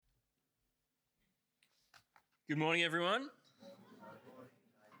Good morning, everyone. It's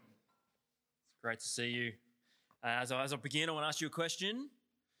great to see you. As I begin, I want to ask you a question.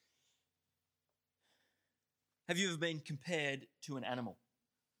 Have you ever been compared to an animal?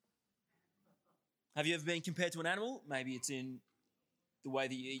 Have you ever been compared to an animal? Maybe it's in the way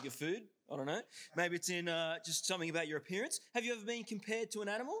that you eat your food. I don't know. Maybe it's in just something about your appearance. Have you ever been compared to an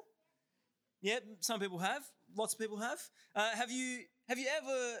animal? Yeah, some people have. Lots of people have. Have you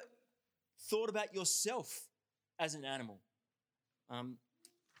ever thought about yourself as an animal? I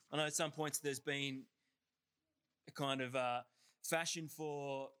know at some points there's been a kind of fashion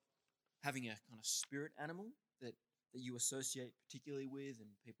for having a kind of spirit animal that you associate particularly with, and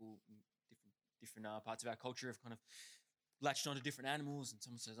people in different parts of our culture have kind of latched onto different animals, and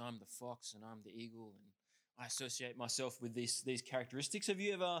someone says, I'm the fox and I'm the eagle, and I associate myself with these characteristics. Have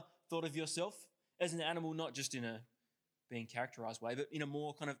you ever thought of yourself as an animal, not just in a being characterized way, but in a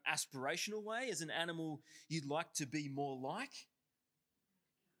more kind of aspirational way, as an animal you'd like to be more like?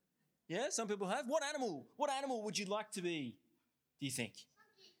 Yeah, some people have. What animal would you like to be, do you think?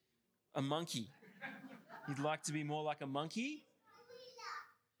 A monkey. You'd like to be more like a monkey?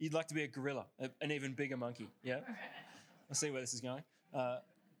 You'd like to be a gorilla, an even bigger monkey, yeah? I see where this is going.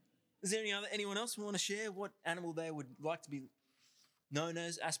 Is there anyone else who want to share what animal they would like to be known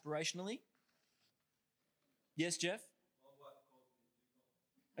as aspirationally? Yes, Jeff?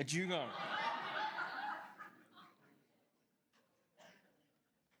 A dugong.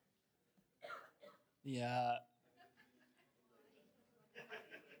 Yeah.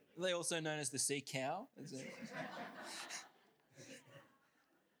 Are they also known as the sea cow? Okay.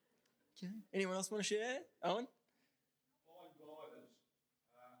 Anyone else want to share? Owen?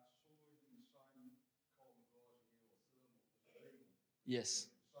 Yes.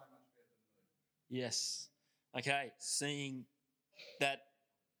 Yes. Okay, seeing that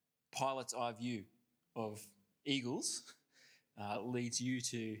pilot's eye view of eagles leads you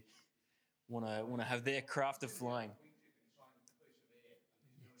to want to have their craft of flying.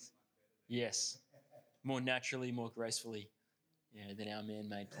 Yes. More naturally, more gracefully, than our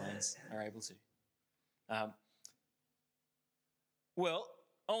man-made planes are able to. Well,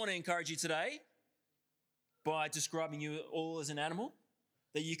 I want to encourage you today by describing you all as an animal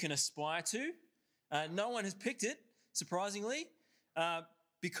that you can aspire to. No one has picked it, surprisingly,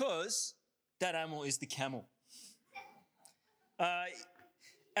 because that animal is the camel.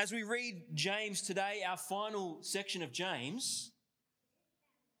 As we read James today, our final section of James,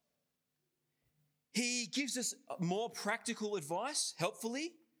 he gives us more practical advice,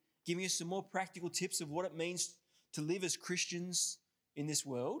 helpfully, giving us some more practical tips of what it means to live as Christians in this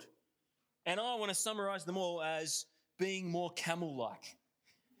world. And I want to summarize them all as being more camel-like.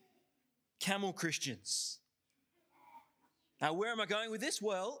 Camel Christians. Now, where am I going with this?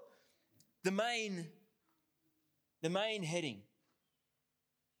 Well, the main heading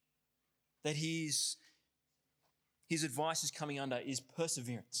that his advice is coming under is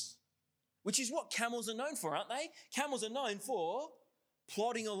perseverance, which is what camels are known for, aren't they? Camels are known for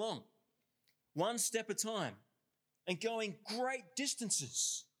plodding along, one step at a time, and going great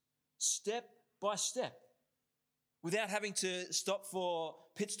distances, step by step, without having to stop for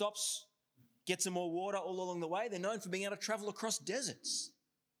pit stops, get some more water all along the way. They're known for being able to travel across deserts.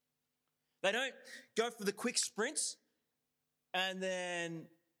 They don't go for the quick sprints and then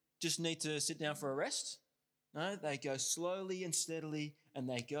just need to sit down for a rest. No, they go slowly and steadily, and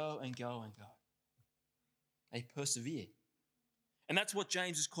they go and go and go. They persevere. And that's what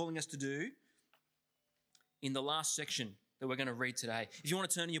James is calling us to do in the last section that we're going to read today. If you want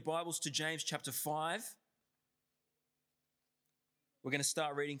to turn your Bibles to James chapter 5, we're going to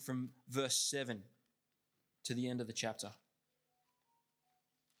start reading from verse 7 to the end of the chapter.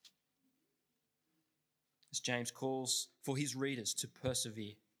 As James calls for his readers to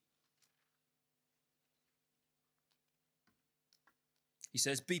persevere. He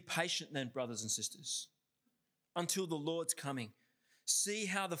says, "Be patient then, brothers and sisters, until the Lord's coming. See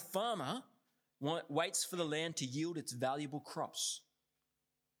how the farmer waits for the land to yield its valuable crops,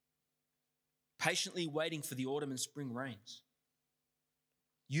 patiently waiting for the autumn and spring rains.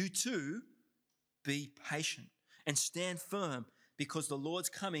 You too, be patient and stand firm, because the Lord's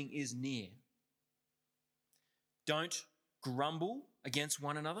coming is near. Don't grumble against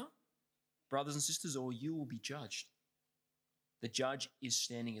one another, brothers and sisters, or you will be judged. The judge is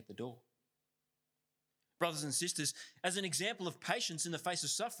standing at the door." Brothers and sisters, as an example of patience in the face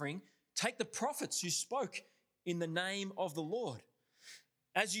of suffering, take the prophets who spoke in the name of the Lord.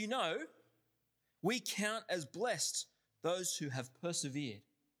 As you know, we count as blessed those who have persevered.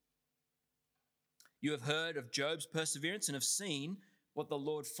 You have heard of Job's perseverance and have seen what the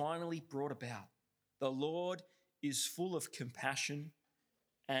Lord finally brought about. The Lord is full of compassion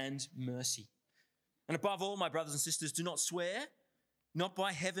and mercy. And above all, my brothers and sisters, do not swear, not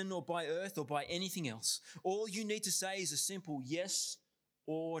by heaven or by earth or by anything else. All you need to say is a simple yes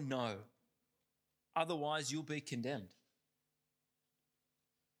or no. Otherwise, you'll be condemned.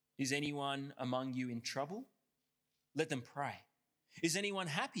 Is anyone among you in trouble? Let them pray. Is anyone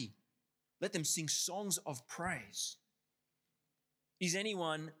happy? Let them sing songs of praise. Is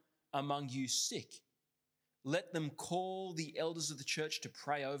anyone among you sick? Let them call the elders of the church to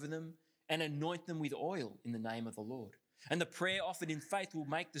pray over them and anoint them with oil in the name of the Lord. And the prayer offered in faith will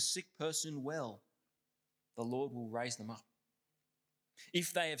make the sick person well. The Lord will raise them up.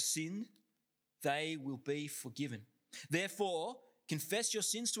 If they have sinned, they will be forgiven. Therefore, confess your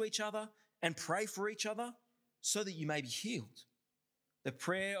sins to each other and pray for each other so that you may be healed. The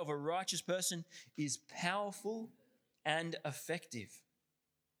prayer of a righteous person is powerful and effective.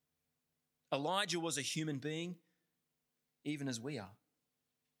 Elijah was a human being, even as we are.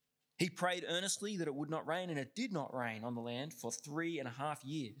 He prayed earnestly that it would not rain, and it did not rain on the land for 3.5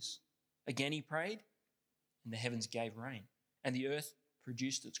 years. Again he prayed, and the heavens gave rain, and the earth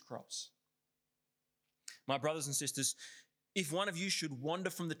produced its crops. My brothers and sisters, if one of you should wander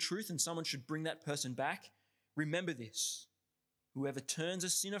from the truth and someone should bring that person back, remember this: whoever turns a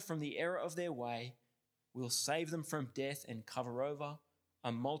sinner from the error of their way will save them from death and cover over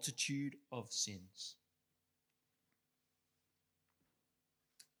a multitude of sins.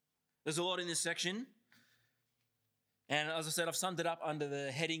 There's a lot in this section. And as I said, I've summed it up under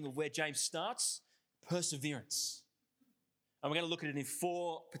the heading of where James starts: perseverance. And we're going to look at it in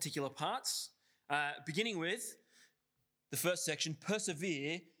 4 particular parts, beginning with the first section: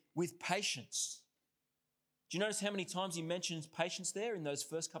 persevere with patience. Do you notice how many times he mentions patience there in those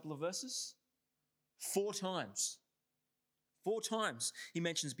first couple of verses? 4 times. 4 times he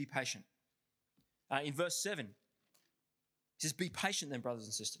mentions be patient. In verse 7, he says, be patient then, brothers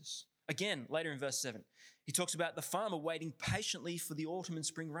and sisters. Again, later in verse 7, he talks about the farmer waiting patiently for the autumn and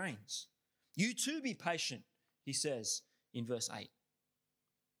spring rains. You too be patient, he says in verse 8.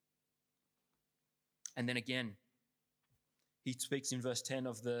 And then again, he speaks in verse 10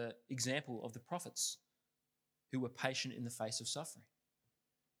 of the example of the prophets who were patient in the face of suffering.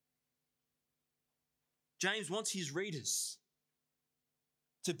 James wants his readers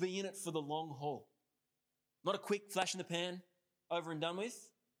to be in it for the long haul. Not a quick flash in the pan, over and done with.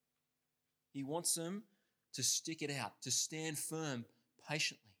 He wants them to stick it out, to stand firm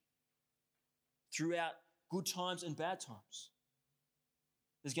patiently throughout good times and bad times.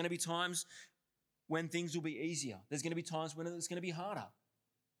 There's going to be times when things will be easier. There's going to be times when it's going to be harder.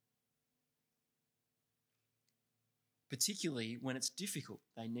 Particularly when it's difficult,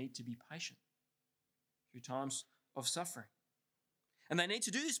 they need to be patient through times of suffering. And they need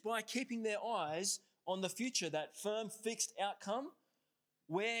to do this by keeping their eyes on the future, that firm, fixed outcome.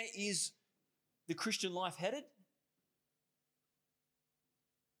 Where is the Christian life headed?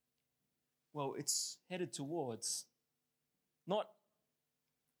 Well, it's headed towards not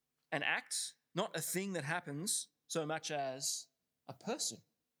an act, not a thing that happens so much as a person,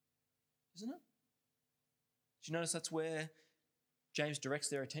 isn't it? Do you notice that's where James directs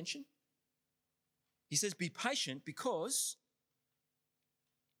their attention? He says, be patient because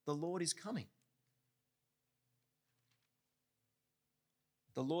the Lord is coming.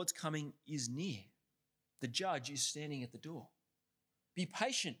 The Lord's coming is near. The judge is standing at the door. Be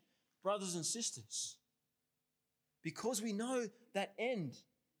patient, brothers and sisters, because we know that end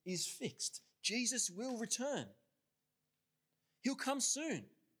is fixed. Jesus will return. He'll come soon.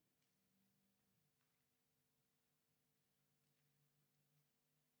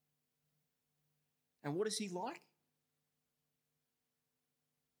 And what is he like?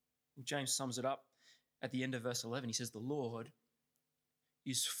 Well, James sums it up at the end of verse 11. He says, the Lord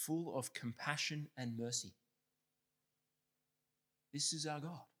is full of compassion and mercy. This is our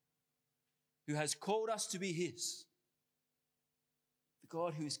God, who has called us to be his. The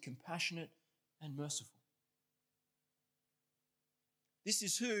God who is compassionate and merciful. This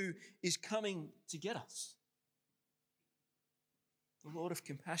is who is coming to get us. The Lord of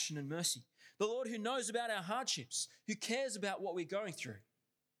compassion and mercy. The Lord who knows about our hardships, who cares about what we're going through.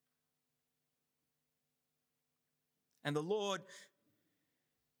 And the Lord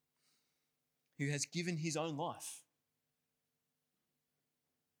who has given his own life,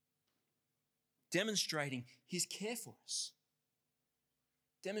 demonstrating his care for us,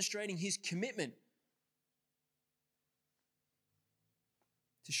 demonstrating his commitment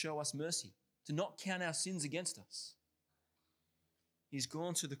to show us mercy, to not count our sins against us. He's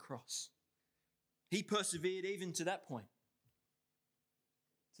gone to the cross. He persevered even to that point,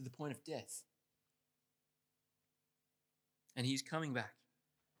 to the point of death. and he's coming back.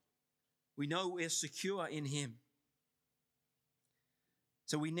 We know we're secure in him.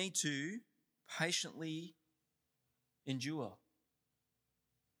 So we need to patiently endure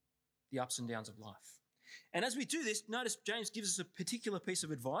the ups and downs of life. And as we do this, notice James gives us a particular piece of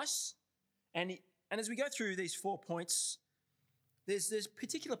advice. And as we go through these 4 points, there's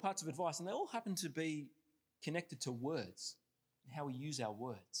particular parts of advice, and they all happen to be connected to words and how we use our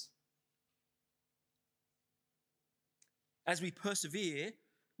words. As we persevere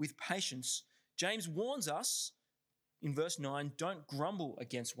with patience, James warns us in verse 9, don't grumble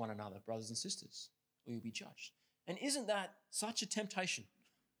against one another, brothers and sisters, or you'll be judged. And isn't that such a temptation?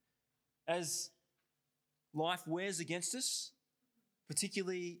 As life wears against us,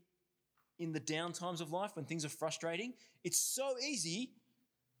 particularly in the down times of life when things are frustrating, it's so easy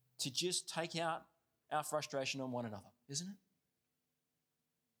to just take out our frustration on one another, isn't it?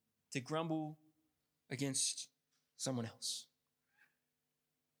 To grumble against someone else.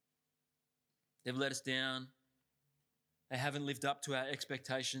 They've let us down. They haven't lived up to our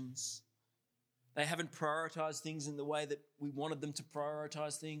expectations. They haven't prioritized things in the way that we wanted them to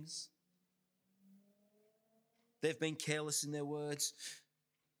prioritize things. They've been careless in their words.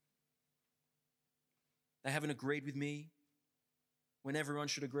 They haven't agreed with me when everyone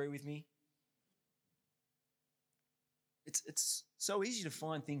should agree with me. It's so easy to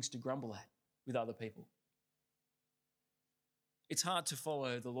find things to grumble at with other people. It's hard to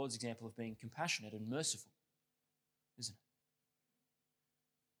follow the Lord's example of being compassionate and merciful, isn't it?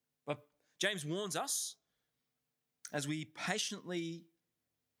 But James warns us as we patiently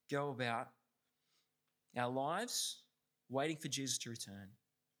go about our lives, waiting for Jesus to return,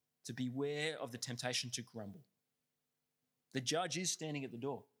 to beware of the temptation to grumble. The judge is standing at the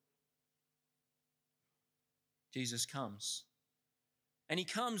door. Jesus comes. And he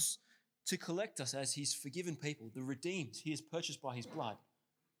comes to collect us as his forgiven people, the redeemed. He is purchased by his blood.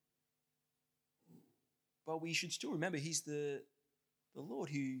 But we should still remember he's the Lord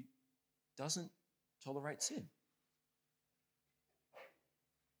who doesn't tolerate sin.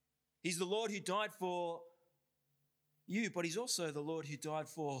 He's the Lord who died for you, but he's also the Lord who died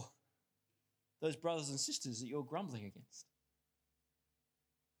for those brothers and sisters that you're grumbling against.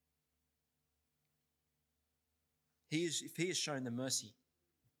 If he has shown them mercy,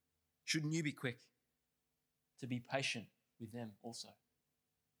 shouldn't you be quick to be patient with them also?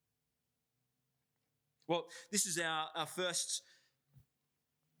 Well, this is our first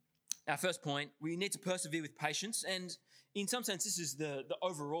point. We need to persevere with patience, and in some sense, this is the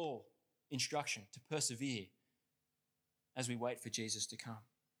overall instruction to persevere as we wait for Jesus to come,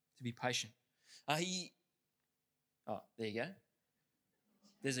 to be patient. There you go.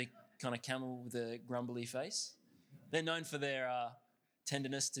 There's a kind of camel with a grumbly face. They're known for their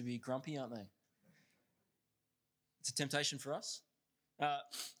tenderness to be grumpy, aren't they? It's a temptation for us.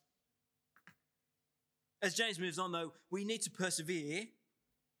 As James moves on, though, we need to persevere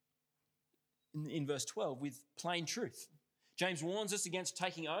in verse 12 with plain truth. James warns us against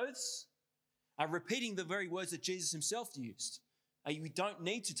taking oaths, repeating the very words that Jesus himself used. We don't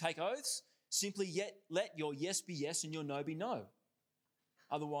need to take oaths. Simply let your yes be yes and your no be no.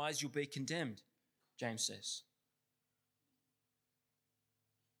 Otherwise, you'll be condemned, James says.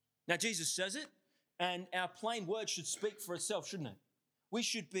 Now, Jesus says it, and our plain word should speak for itself, shouldn't it? We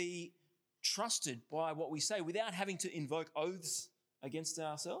should be trusted by what we say without having to invoke oaths against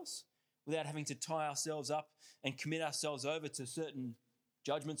ourselves, without having to tie ourselves up and commit ourselves over to certain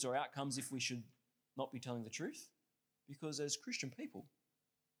judgments or outcomes if we should not be telling the truth. Because as Christian people,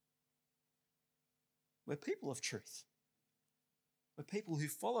 we're people of truth. We're people who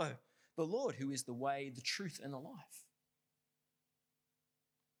follow the Lord, who is the way, the truth, and the life.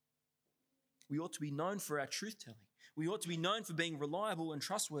 We ought to be known for our truth-telling. We ought to be known for being reliable and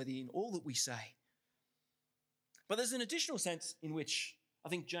trustworthy in all that we say. But there's an additional sense in which I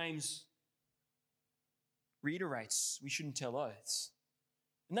think James reiterates we shouldn't tell oaths.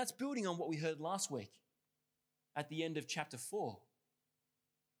 And that's building on what we heard last week at the end of chapter 4,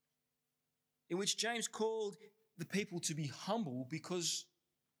 in which James called the people to be humble because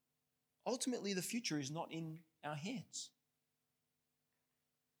ultimately the future is not in our hands.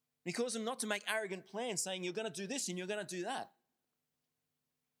 He calls them not to make arrogant plans saying you're going to do this and you're going to do that.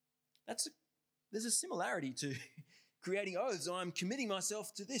 There's a similarity to creating oaths. I'm committing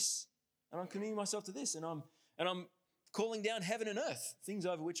myself to this and I'm committing myself to this and I'm calling down heaven and earth, things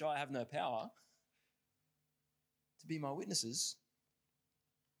over which I have no power, to be my witnesses.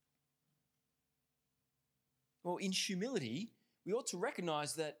 Well, in humility, we ought to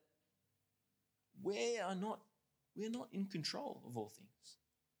recognize that we're not in control of all things.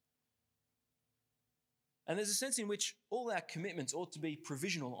 And there's a sense in which all our commitments ought to be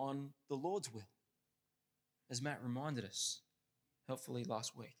provisional on the Lord's will, as Matt reminded us helpfully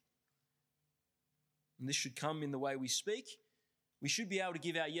last week. And this should come in the way we speak. We should be able to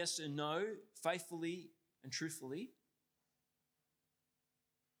give our yes and no faithfully and truthfully.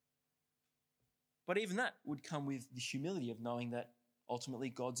 But even that would come with the humility of knowing that ultimately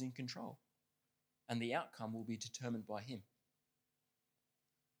God's in control and the outcome will be determined by him.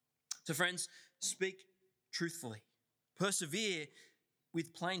 So friends, speak truthfully. Persevere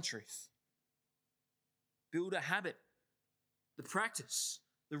with plain truth. Build a habit, the practice,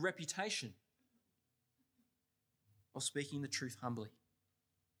 the reputation of speaking the truth humbly.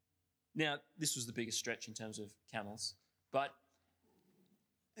 Now, this was the biggest stretch in terms of camels, but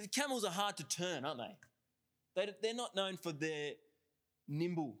camels are hard to turn, aren't they? They're not known for their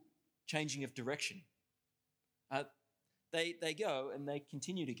nimble changing of direction. They go and they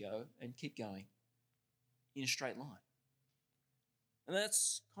continue to go and keep going in a straight line. And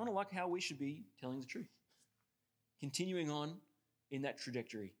that's kind of like how we should be telling the truth. Continuing on in that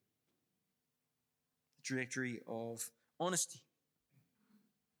trajectory. The trajectory of honesty.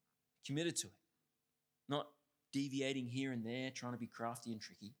 Committed to it. Not deviating here and there, trying to be crafty and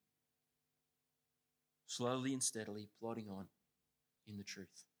tricky. Slowly and steadily plodding on in the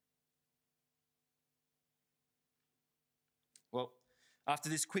truth. Well, after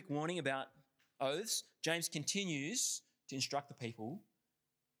this quick warning about oaths, James continues to instruct the people,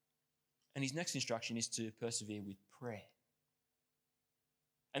 and his next instruction is to persevere with prayer.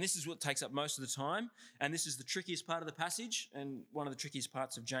 And this is what takes up most of the time, and this is the trickiest part of the passage and one of the trickiest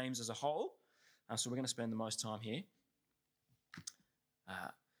parts of James as a whole. So we're going to spend the most time here.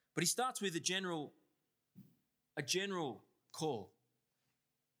 But he starts with a general call.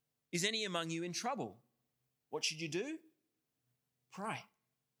 Is any among you in trouble? What should you do? Pray.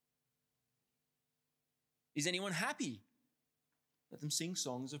 Is anyone happy? Let them sing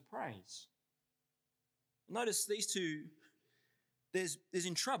songs of praise. Notice these two, there's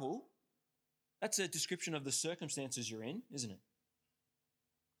in trouble. That's a description of the circumstances you're in, isn't it?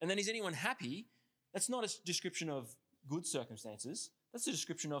 And then is anyone happy? That's not a description of good circumstances. That's a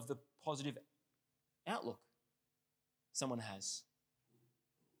description of the positive outlook someone has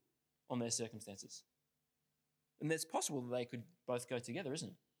on their circumstances. And it's possible that they could both go together, isn't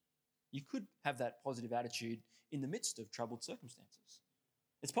it? You could have that positive attitude in the midst of troubled circumstances.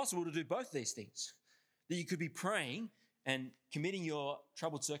 It's possible to do both these things. That you could be praying and committing your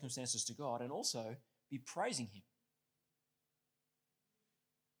troubled circumstances to God and also be praising him.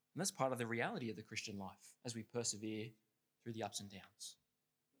 And that's part of the reality of the Christian life as we persevere through the ups and downs.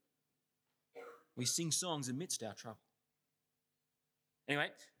 We sing songs amidst our trouble. Anyway,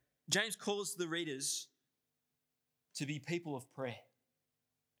 James calls the readers to be people of prayer.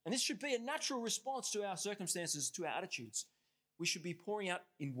 And this should be a natural response to our circumstances, to our attitudes. We should be pouring out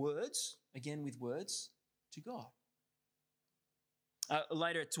in words, again with words, to God.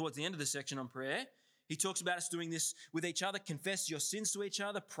 Later, towards the end of the section on prayer, he talks about us doing this with each other, confess your sins to each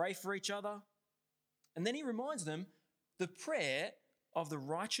other, pray for each other. And then he reminds them the prayer of the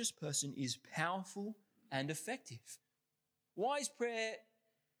righteous person is powerful and effective. Why is prayer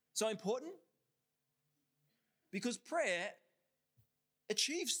so important? Because prayer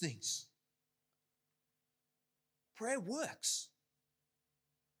achieves things. Prayer works.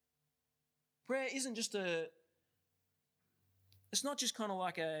 Prayer isn't just it's not just kind of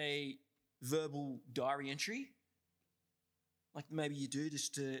like a verbal diary entry, like maybe you do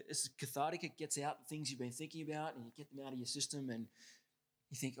just to, it's cathartic, it gets out the things you've been thinking about and you get them out of your system and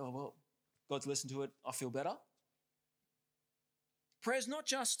you think, oh, well, God's listened to it, I feel better. Prayer's not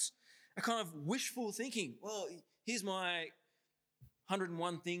just a kind of wishful thinking. Well, here's my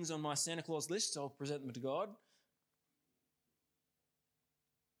 101 things on my Santa Claus list, I'll present them to God.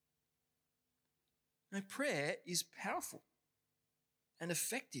 No, prayer is powerful and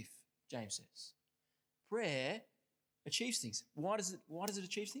effective, James says. Prayer achieves things. Why does it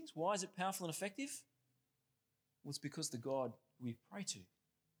achieve things? Why is it powerful and effective? Well, it's because the God we pray to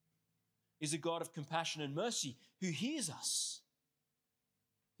is a God of compassion and mercy who hears us.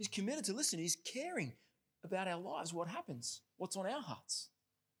 He's committed to listen. He's caring about our lives, what happens, what's on our hearts.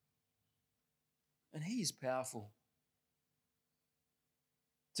 And he is powerful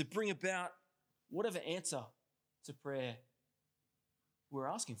to bring about whatever answer to prayer we're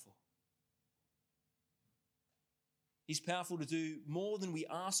asking for. He's powerful to do more than we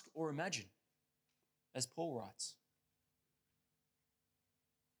ask or imagine, as Paul writes.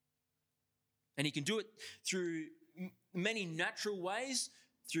 And he can do it through many natural ways.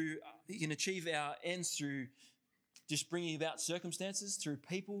 He can achieve our ends through just bringing about circumstances, through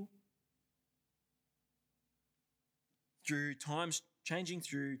people. through times changing,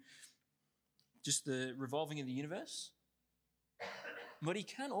 through just the revolving of the universe. But he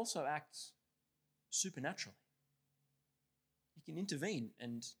can also act supernaturally. He can intervene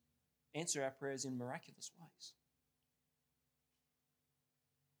and answer our prayers in miraculous ways.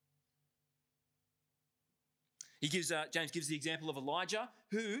 James gives the example of Elijah,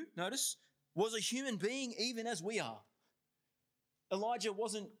 who, notice, was a human being even as we are. Elijah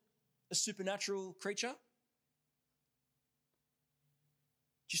wasn't a supernatural creature,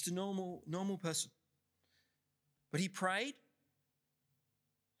 just a normal person. But he prayed,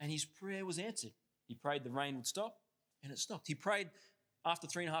 and his prayer was answered. He prayed the rain would stop, and it stopped. He prayed after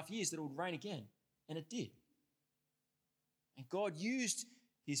 3.5 years that it would rain again, and it did. And God used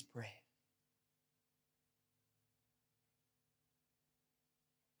his prayer.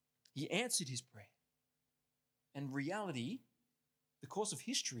 He answered his prayer. And reality, the course of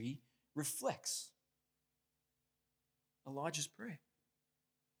history, reflects Elijah's prayer.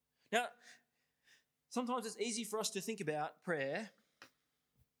 Now, sometimes it's easy for us to think about prayer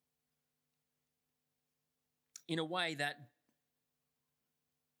in a way that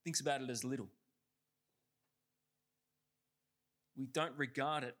thinks about it as little. We don't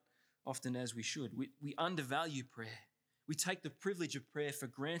regard it often as we should. We undervalue prayer. We take the privilege of prayer for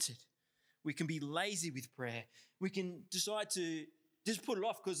granted. We can be lazy with prayer. We can decide to just put it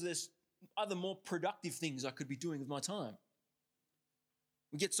off because there's other more productive things I could be doing with my time.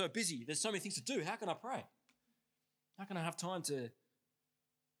 We get so busy. There's so many things to do. How can I pray? How can I have time to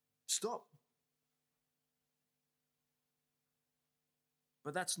stop?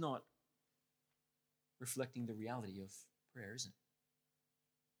 But that's not reflecting the reality of prayer, is it?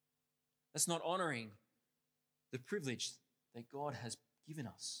 That's not honoring the privilege that God has given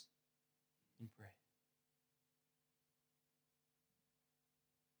us in prayer.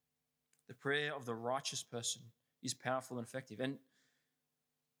 The prayer of the righteous person is powerful and effective. And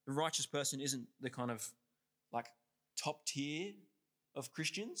the righteous person isn't the kind of like top tier of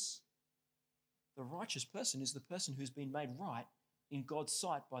Christians. The righteous person is the person who's been made right in God's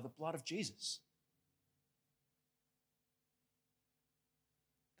sight by the blood of Jesus.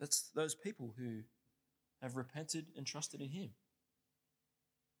 That's those people who have repented and trusted in him.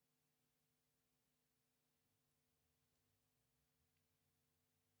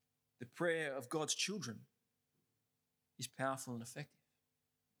 The prayer of God's children is powerful and effective.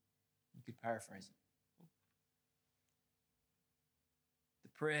 You could paraphrase it. The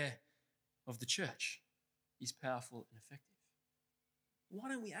prayer of the church is powerful and effective. Why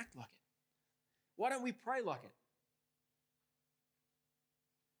don't we act like it? Why don't we pray like it?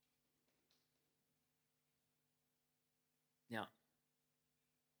 Now,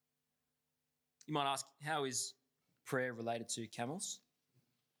 you might ask, how is prayer related to camels?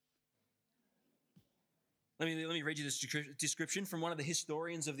 Let me read you this description from one of the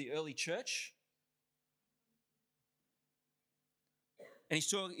historians of the early church. And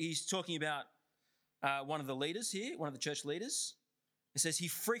he's talking about one of the leaders here, one of the church leaders. It says, he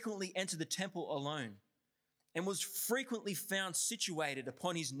frequently entered the temple alone and was frequently found situated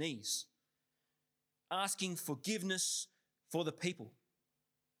upon his knees, asking forgiveness for the people,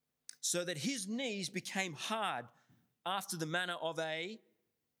 so that his knees became hard after the manner of a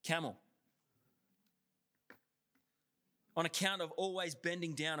camel, on account of always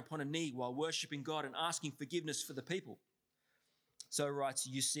bending down upon a knee while worshipping God and asking forgiveness for the people. So writes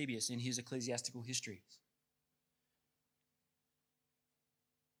Eusebius in his Ecclesiastical Histories.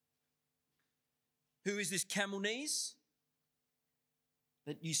 Who is this camel knees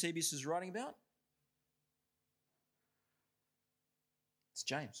that Eusebius is writing about? It's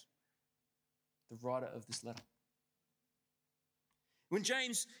James, the writer of this letter. When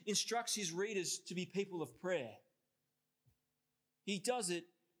James instructs his readers to be people of prayer, he does it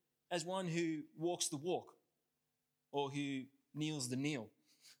as one who walks the walk or who kneels the kneel,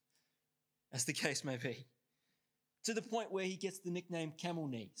 as the case may be, to the point where he gets the nickname camel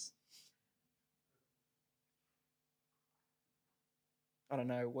knees. I don't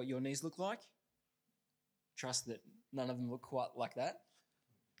know what your knees look like. Trust that none of them look quite like that.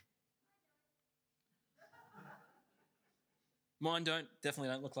 Mine definitely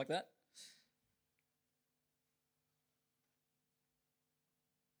don't look like that.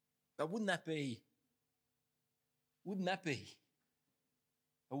 But wouldn't that be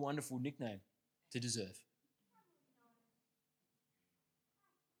a wonderful nickname to deserve?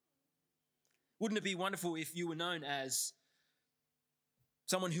 Wouldn't it be wonderful if you were known as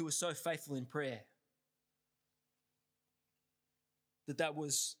someone who was so faithful in prayer that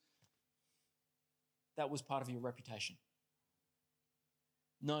was part of your reputation?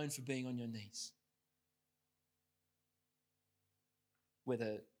 Known for being on your knees.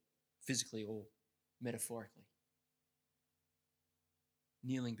 whether physically or metaphorically.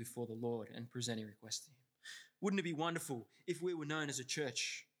 Kneeling before the Lord and presenting requests to Him. Wouldn't it be wonderful if we were known as a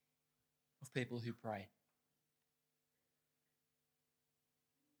church of people who pray?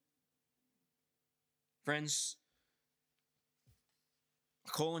 Friends,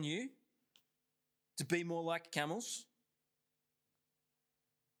 I call on you to be more like camels,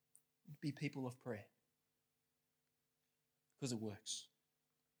 be people of prayer, because it works.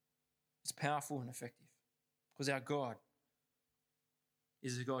 It's powerful and effective, because our God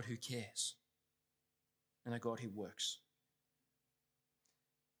is a God who cares and a God who works.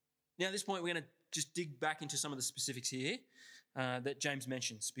 Now, at this point, we're going to just dig back into some of the specifics here that James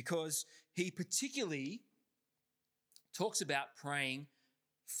mentions, because he particularly talks about praying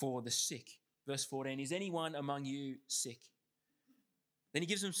for the sick. Verse 14, is anyone among you sick? Then he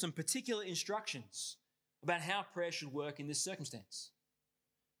gives them some particular instructions about how prayer should work in this circumstance.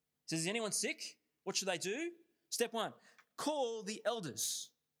 He says, is anyone sick? What should they do? Step 1, call the elders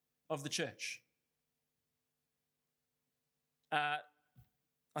of the church. I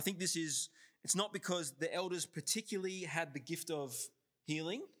think it's not because the elders particularly had the gift of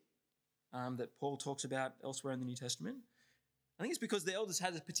healing that Paul talks about elsewhere in the New Testament. I think it's because the elders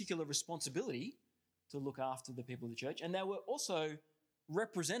had a particular responsibility to look after the people of the church, and they were also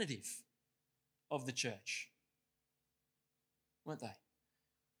representative of the church, weren't they?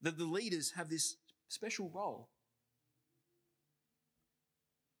 That the leaders have this special role.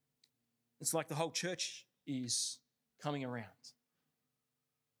 It's like the whole church is coming around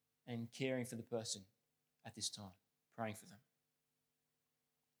and caring for the person at this time, praying for them.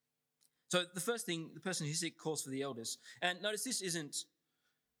 So the first thing, the person who's sick calls for the elders. And notice it's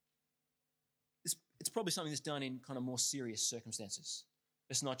probably something that's done in kind of more serious circumstances.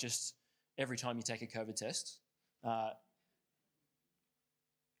 It's not just every time you take a COVID test.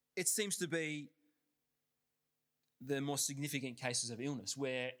 It seems to be the more significant cases of illness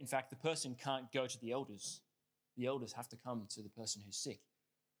where, in fact, the person can't go to the elders. The elders have to come to the person who's sick.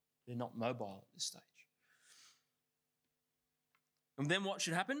 They're not mobile at this stage. And then what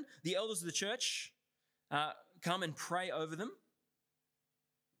should happen? The elders of the church come and pray over them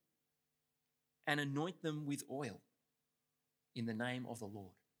and anoint them with oil in the name of the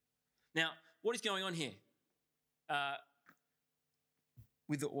Lord. Now, what is going on here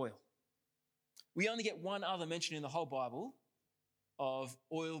with the oil? We only get one other mention in the whole Bible of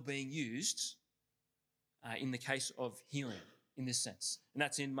oil being used in the case of healing in this sense. And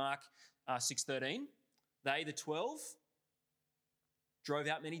that's in Mark 6:13. They, the 12, drove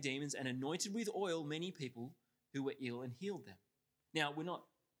out many demons and anointed with oil many people who were ill and healed them. Now, we're not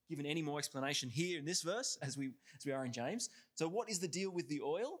given any more explanation here in this verse as we are in James. So what is the deal with the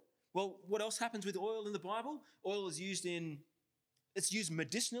oil? Well, what else happens with oil in the Bible? Oil is used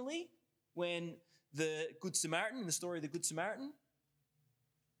medicinally when the Good Samaritan, in the story of the Good Samaritan,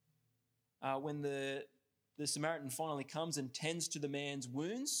 when the Samaritan finally comes and tends to the man's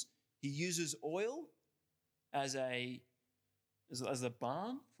wounds, he uses oil as a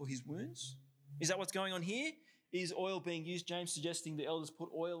balm for his wounds. Is that what's going on here? Is oil being used, James suggesting the elders put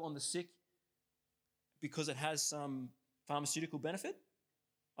oil on the sick because it has some pharmaceutical benefit?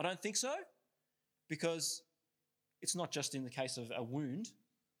 I don't think so, because it's not just in the case of a wound,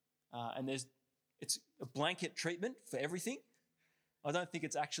 and it's a blanket treatment for everything. I don't think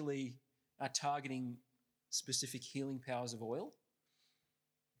it's actually targeting specific healing powers of oil.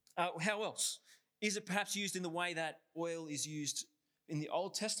 How else? Is it perhaps used in the way that oil is used in the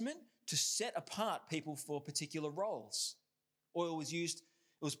Old Testament to set apart people for particular roles? Oil was used,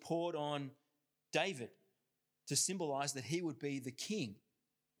 it was poured on David to symbolize that he would be the king.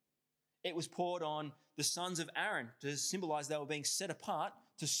 It was poured on the sons of Aaron to symbolize they were being set apart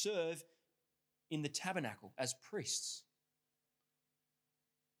to serve in the tabernacle as priests.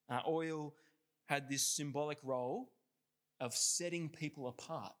 Oil had this symbolic role of setting people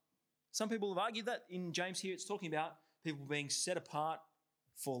apart. Some people have argued that in James here it's talking about people being set apart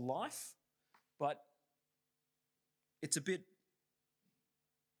for life, but it's a bit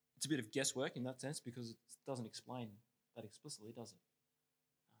of guesswork in that sense because it doesn't explain that explicitly, does it?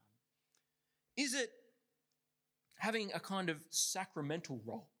 Is it having a kind of sacramental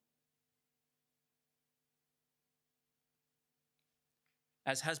role?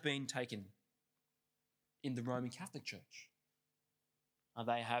 As has been taken in the Roman Catholic Church.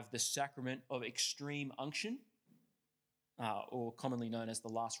 They have the sacrament of extreme unction, or commonly known as the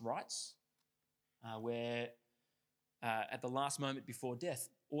last rites, where at the last moment before death,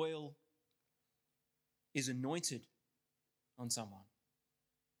 oil is anointed on someone.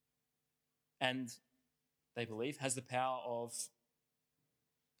 And they believe has the power of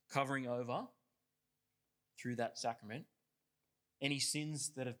covering over through that sacrament any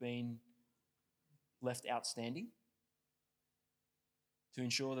sins that have been left outstanding, to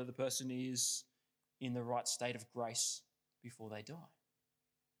ensure that the person is in the right state of grace before they die.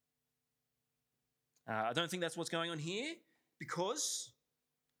 I don't think that's what's going on here, because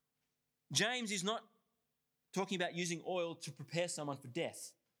James is not talking about using oil to prepare someone for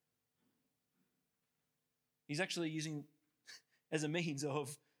death. He's actually using as a means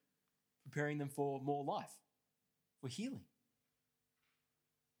of preparing them for more life, for healing.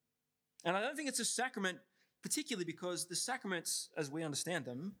 And I don't think it's a sacrament, particularly because the sacraments, as we understand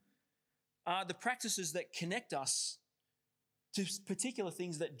them, are the practices that connect us to particular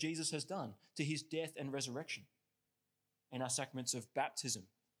things that Jesus has done, to his death and resurrection, and our sacraments of baptism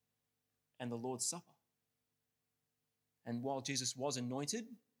and the Lord's Supper. And while Jesus was anointed,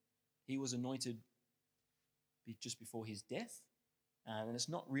 he was anointed just before his death, and it's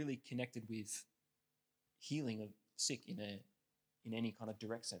not really connected with healing of sick in any kind of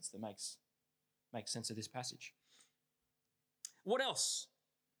direct sense that makes sense of this passage. What else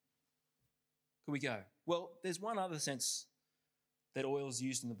could we go? Well, there's one other sense that oil is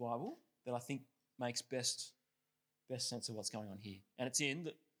used in the Bible that I think makes best sense of what's going on here, and it's in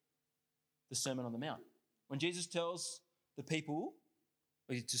the Sermon on the Mount. When Jesus tells the people,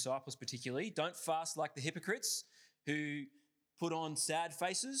 or his disciples particularly, don't fast like the hypocrites who put on sad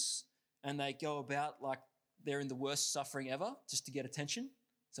faces and they go about like they're in the worst suffering ever just to get attention,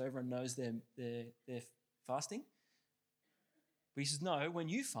 so everyone knows they're fasting. But he says, no, when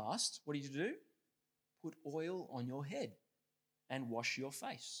you fast, what do? Put oil on your head and wash your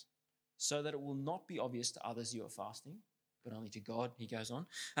face, so that it will not be obvious to others you are fasting, but only to God, he goes on.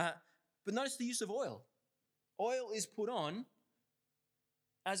 But notice the use of oil. Oil is put on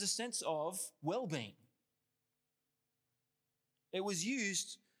as a sense of well-being. It was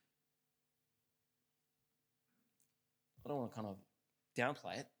used, I don't want to kind of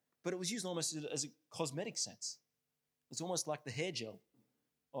downplay it, but it was used almost as a cosmetic sense. It's almost like the hair gel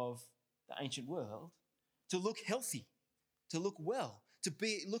of the ancient world, to look healthy, to look well, to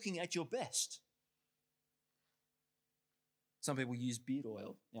be looking at your best. Some people use beard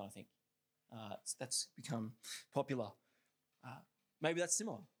oil now, I think. That's become popular. Maybe that's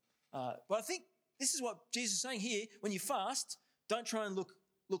similar. But I think this is what Jesus is saying here. When you fast, don't try and look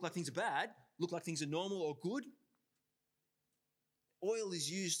like things are bad, look like things are normal or good. Oil is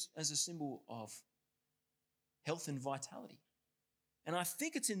used as a symbol of health and vitality. And I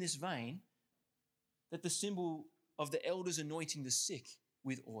think it's in this vein that the symbol of the elders anointing the sick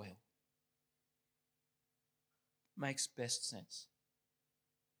with oil makes best sense.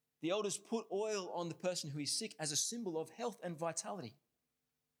 The elders put oil on the person who is sick as a symbol of health and vitality.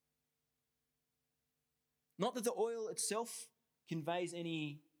 Not that the oil itself conveys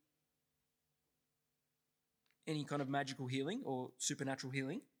any kind of magical healing or supernatural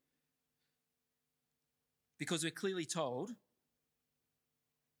healing, because we're clearly told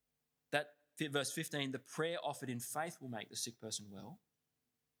that, verse 15, the prayer offered in faith will make the sick person well.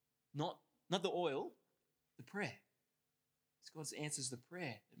 Not the oil, the prayer. It's God's answers the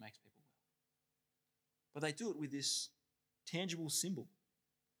prayer that makes people well. But they do it with this tangible symbol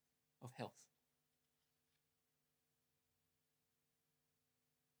of health.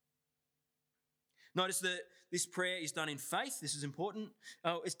 Notice that this prayer is done in faith. This is important.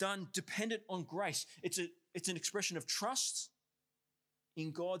 It's done dependent on grace. It's an expression of trust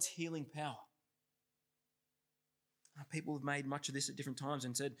in God's healing power. People have made much of this at different times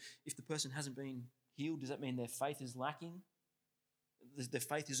and said, if the person hasn't been healed, does that mean their faith is lacking? Their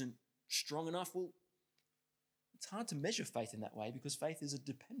faith isn't strong enough? Well, it's hard to measure faith in that way, because faith is a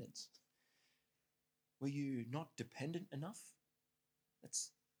dependence. Were you not dependent enough?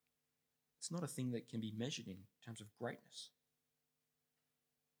 It's not a thing that can be measured in terms of greatness.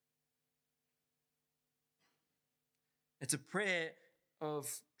 It's a prayer of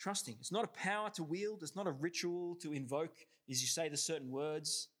trusting. It's not a power to wield. It's not a ritual to invoke as you say the certain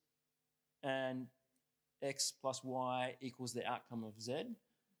words and X plus Y equals the outcome of Z.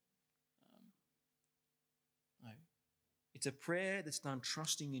 No. It's a prayer that's done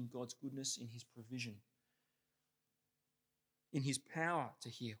trusting in God's goodness, in his provision, in his power to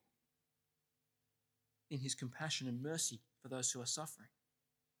heal, in his compassion and mercy for those who are suffering.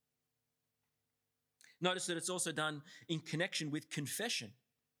 Notice that it's also done in connection with confession.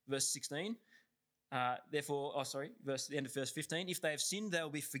 Verse 16, the end of verse 15. If they have sinned, they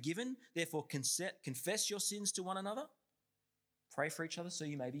will be forgiven. Therefore, confess your sins to one another. Pray for each other so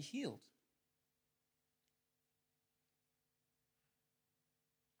you may be healed.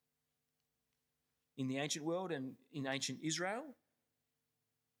 In the ancient world and in ancient Israel,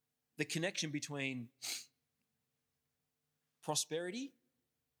 the connection between prosperity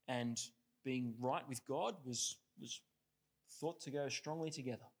and being right with God was thought to go strongly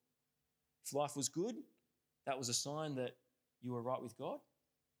together. If life was good, that was a sign that you were right with God.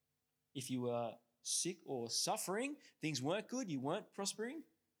 If you were sick or suffering, things weren't good, you weren't prospering,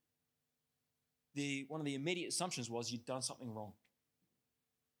 one of the immediate assumptions was you'd done something wrong.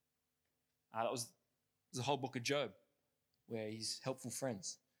 That was the whole book of Job, where his helpful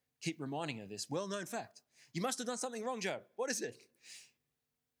friends keep reminding her of this well-known fact. You must have done something wrong, Job. What is it?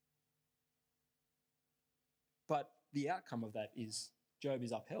 But the outcome of that is Job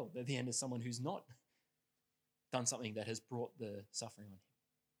is upheld at the end as someone who's not done something that has brought the suffering on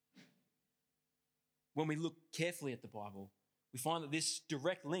him. When we look carefully at the Bible, we find that this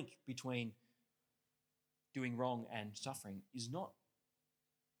direct link between doing wrong and suffering is not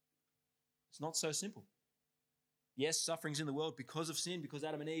so simple. Yes, suffering's in the world because of sin, because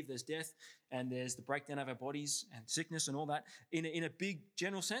Adam and Eve, there's death and there's the breakdown of our bodies and sickness and all that in a big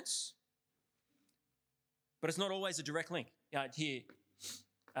general sense. But it's not always a direct link. Here,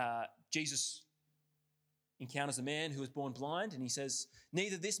 Jesus encounters a man who was born blind, and he says,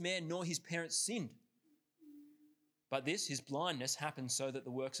 neither this man nor his parents sinned. But his blindness happened so that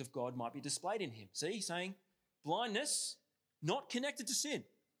the works of God might be displayed in him. See, he's saying blindness, not connected to sin.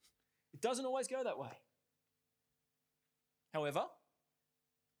 It doesn't always go that way. However,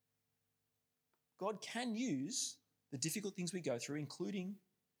 God can use the difficult things we go through, including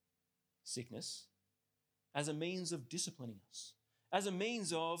sickness, as a means of disciplining us, as a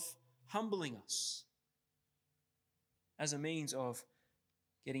means of humbling us, as a means of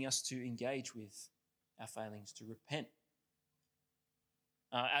getting us to engage with our failings, to repent.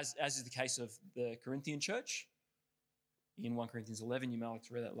 As is the case of the Corinthian church, in 1 Corinthians 11, you may like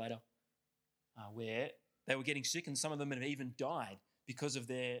to read that later, where they were getting sick and some of them had even died because of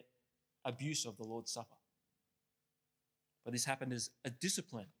their abuse of the Lord's Supper. But this happened as a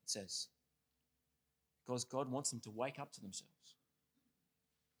discipline, it says, because God wants them to wake up to themselves.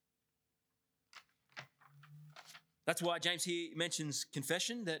 That's why James here mentions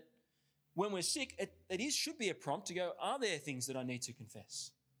confession, that when we're sick, it should be a prompt to go, are there things that I need to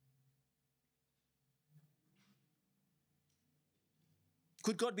confess?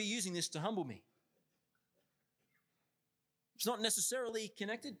 Could God be using this to humble me? It's not necessarily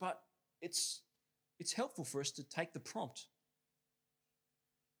connected, but it's helpful for us to take the prompt,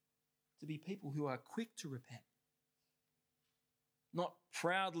 to be people who are quick to repent, not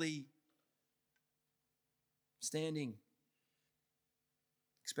proudly standing,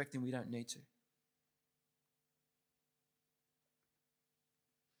 expecting we don't need to.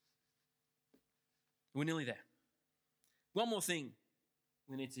 We're nearly there. One more thing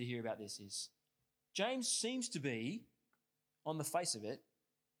we need to hear about this is James seems to be, on the face of it,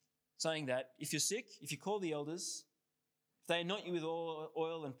 saying that if you're sick, if you call the elders, if they anoint you with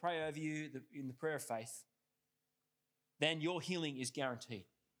oil and pray over you in the prayer of faith, then your healing is guaranteed.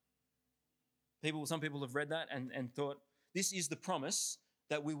 Some people have read that and thought, this is the promise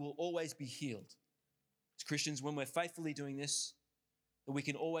that we will always be healed. As Christians, when we're faithfully doing this, that we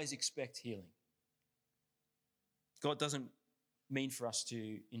can always expect healing. God doesn't mean for us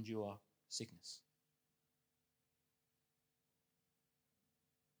to endure sickness.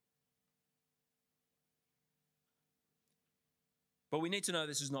 But we need to know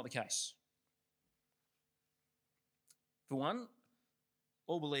this is not the case. For one,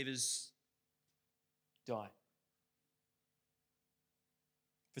 all believers die.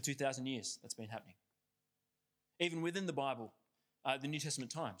 For 2,000 years, that's been happening. Even within the Bible, the New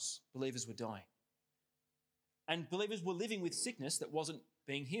Testament times, believers were dying. And believers were living with sickness that wasn't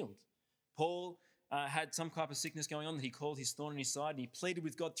being healed. Paul had some type of sickness going on that he called his thorn in his side, and he pleaded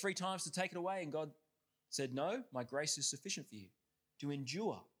with God 3 times to take it away, and God said, no, my grace is sufficient for you to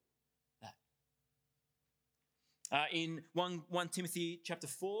endure that. In 1 Timothy chapter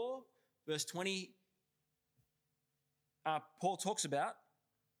 4, verse 20, Paul talks about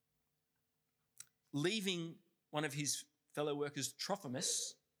leaving one of his fellow workers,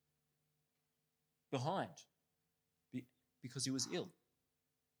 Trophimus, behind because he was ill.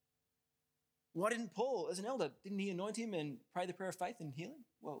 Why didn't Paul, as an elder, didn't he anoint him and pray the prayer of faith and heal him?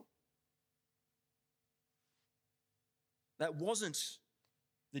 Well, that wasn't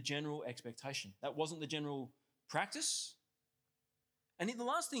the general expectation. That wasn't the general practice. And the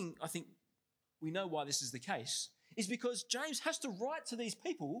last thing I think we know why this is the case is because James has to write to these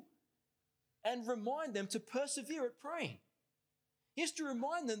people and remind them to persevere at praying. He has to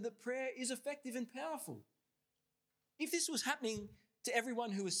remind them that prayer is effective and powerful. If this was happening to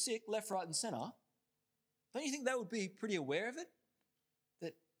everyone who was sick, left, right, and centre, don't you think they would be pretty aware of it?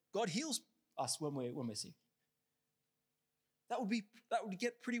 That God heals us when we're sick. That would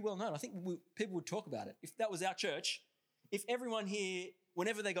get pretty well known. I think people would talk about it. If that was our church, if everyone here,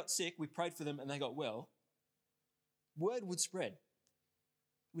 whenever they got sick, we prayed for them and they got well, word would spread.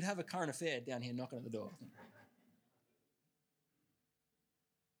 We'd have a current affair down here knocking at the door.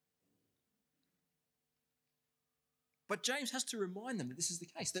 But James has to remind them that this is the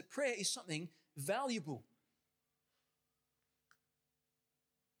case, that prayer is something valuable.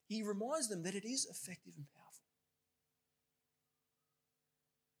 He reminds them that it is effective and powerful.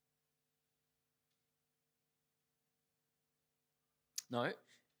 No,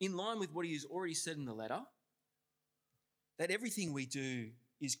 in line with what he has already said in the letter, that everything we do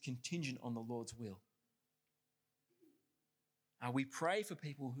is contingent on the Lord's will. We pray for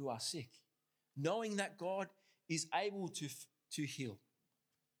people who are sick, knowing that God is able to heal.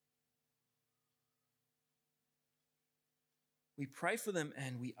 We pray for them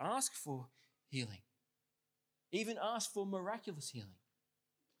and we ask for healing, even ask for miraculous healing.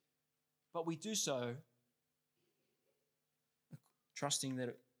 But we do so trusting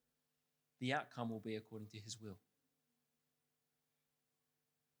that the outcome will be according to his will.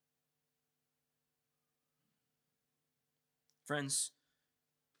 Friends,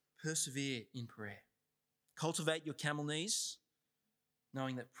 persevere in prayer. Cultivate your camel knees,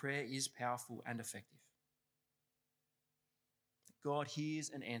 knowing that prayer is powerful and effective. God hears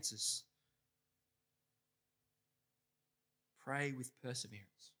and answers. Pray with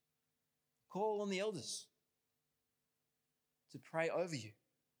perseverance. Call on the elders to pray over you,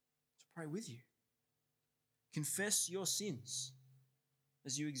 to pray with you. Confess your sins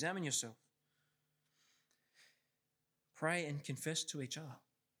as you examine yourself. Pray and confess to each other.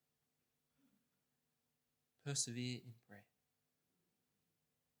 Persevere in prayer.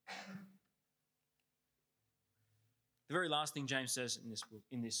 The very last thing James says in this book,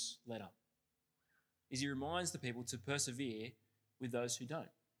 in this letter, is he reminds the people to persevere with those who don't.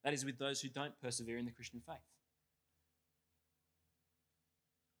 That is, with those who don't persevere in the Christian faith.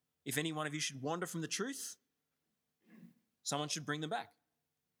 If any one of you should wander from the truth, someone should bring them back.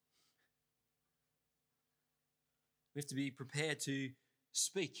 We have to be prepared to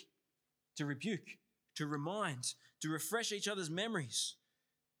speak, to rebuke, to remind, to refresh each other's memories,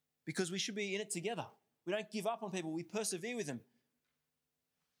 because we should be in it together. We don't give up on people. We persevere with them,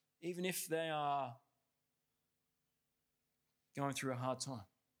 even if they are going through a hard time,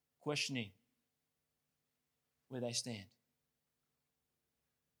 questioning where they stand.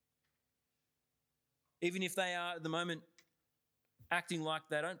 Even if they are at the moment acting like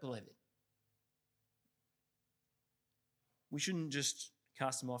they don't believe it. We shouldn't just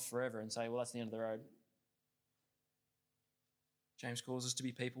cast them off forever and say, well, that's the end of the road. James calls us to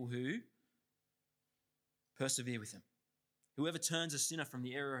be people who persevere with them. Whoever turns a sinner from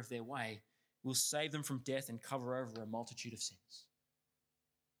the error of their way will save them from death and cover over a multitude of sins.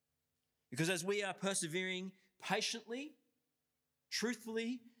 Because as we are persevering patiently,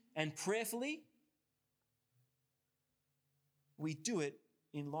 truthfully, and prayerfully, we do it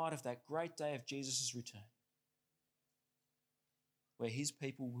in light of that great day of Jesus' return, where his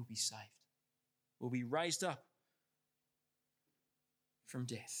people will be saved, will be raised up from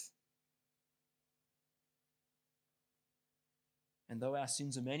death. And though our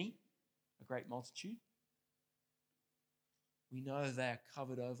sins are many, a great multitude, we know they are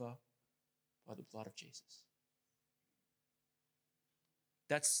covered over by the blood of Jesus.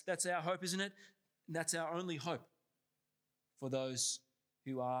 That's our hope, isn't it? And that's our only hope for those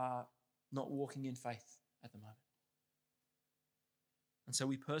who are not walking in faith at the moment. And so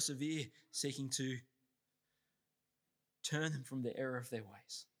we persevere, seeking to turn them from the error of their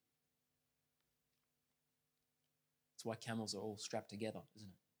ways. That's why camels are all strapped together, isn't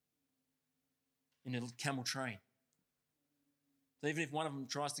it? In a camel train. So even if one of them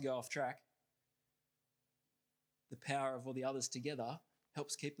tries to go off track, the power of all the others together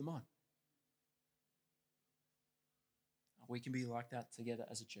helps keep them on. We can be like that together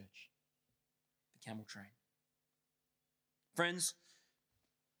as a church. The camel train. Friends,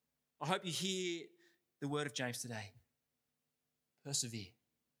 I hope you hear the word of James today. Persevere.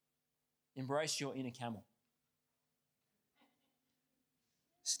 Embrace your inner camel.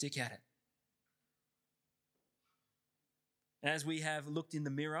 Stick at it. And as we have looked in the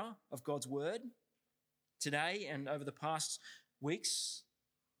mirror of God's word today and over the past weeks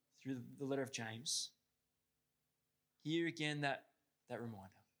through the letter of James, hear again that reminder.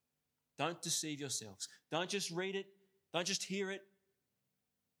 Don't deceive yourselves. Don't just read it. Don't just hear it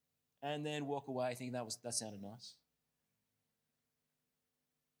and then walk away thinking that sounded nice.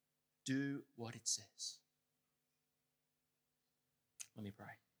 Do what it says. Let me pray.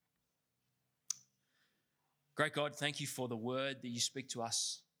 Great God, thank you for the word that you speak to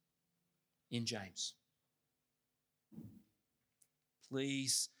us in James.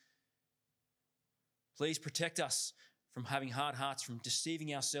 Please protect us from having hard hearts, from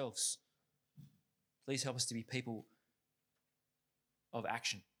deceiving ourselves. Please help us to be people of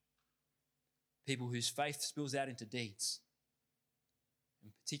action, people whose faith spills out into deeds,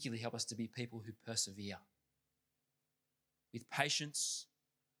 and particularly help us to be people who persevere with patience,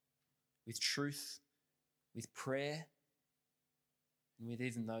 with truth, with prayer, and with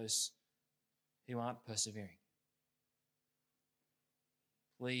even those who aren't persevering.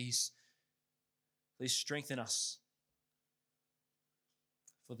 Please strengthen us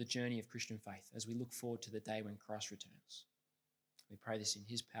for the journey of Christian faith as we look forward to the day when Christ returns. We pray this in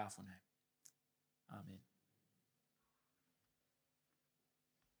his powerful name. Amen.